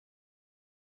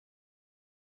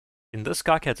In this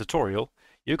SkyCAD tutorial,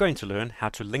 you're going to learn how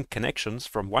to link connections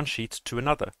from one sheet to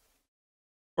another.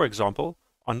 For example,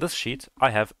 on this sheet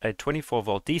I have a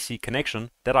 24-volt DC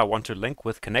connection that I want to link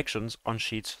with connections on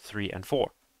sheets 3 and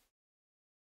 4.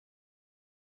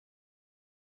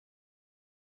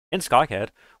 In SkyCAD,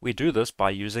 we do this by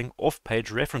using off-page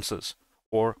references,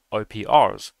 or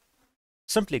OPRs.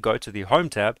 Simply go to the Home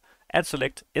tab and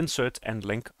select Insert and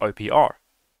Link OPR.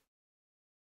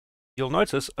 You'll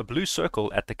notice a blue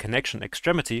circle at the connection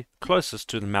extremity closest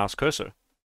to the mouse cursor.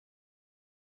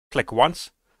 Click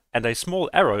once, and a small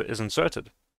arrow is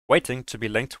inserted, waiting to be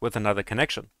linked with another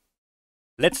connection.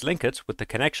 Let's link it with the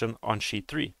connection on sheet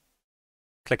 3.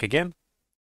 Click again.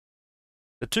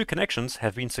 The two connections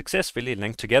have been successfully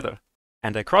linked together,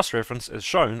 and a cross-reference is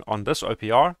shown on this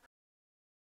OPR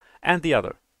and the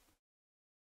other.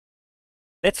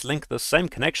 Let's link this same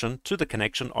connection to the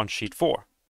connection on sheet 4.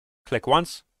 Click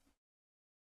once,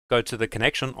 go to the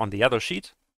connection on the other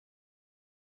sheet,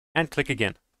 and click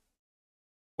again.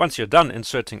 Once you're done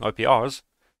inserting OPRs,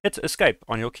 hit Escape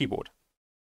on your keyboard.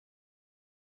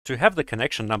 To have the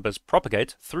connection numbers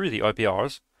propagate through the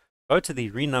OPRs, go to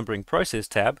the Renumbering Process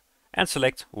tab and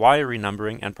select Wire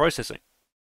Renumbering and Processing.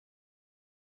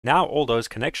 Now all those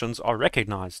connections are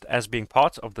recognized as being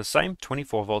part of the same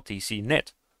 24-volt DC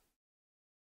net.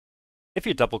 If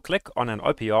you double-click on an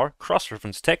OPR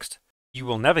cross-reference text, you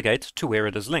will navigate to where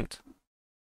it is linked.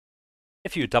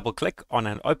 If you double-click on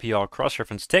an OPR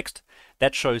cross-reference text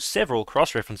that shows several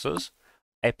cross-references,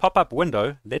 a pop-up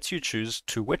window lets you choose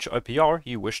to which OPR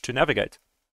you wish to navigate.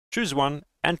 Choose one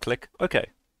and click OK.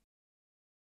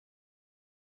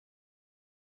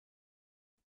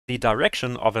 The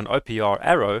direction of an OPR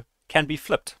arrow can be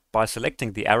flipped by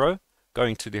selecting the arrow,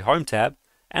 going to the Home tab,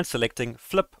 and selecting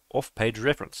Flip Off-Page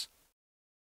Reference.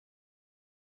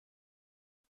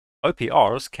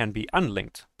 OPRs can be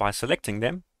unlinked by selecting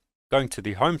them, going to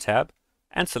the Home tab,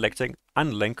 and selecting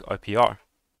Unlink OPR.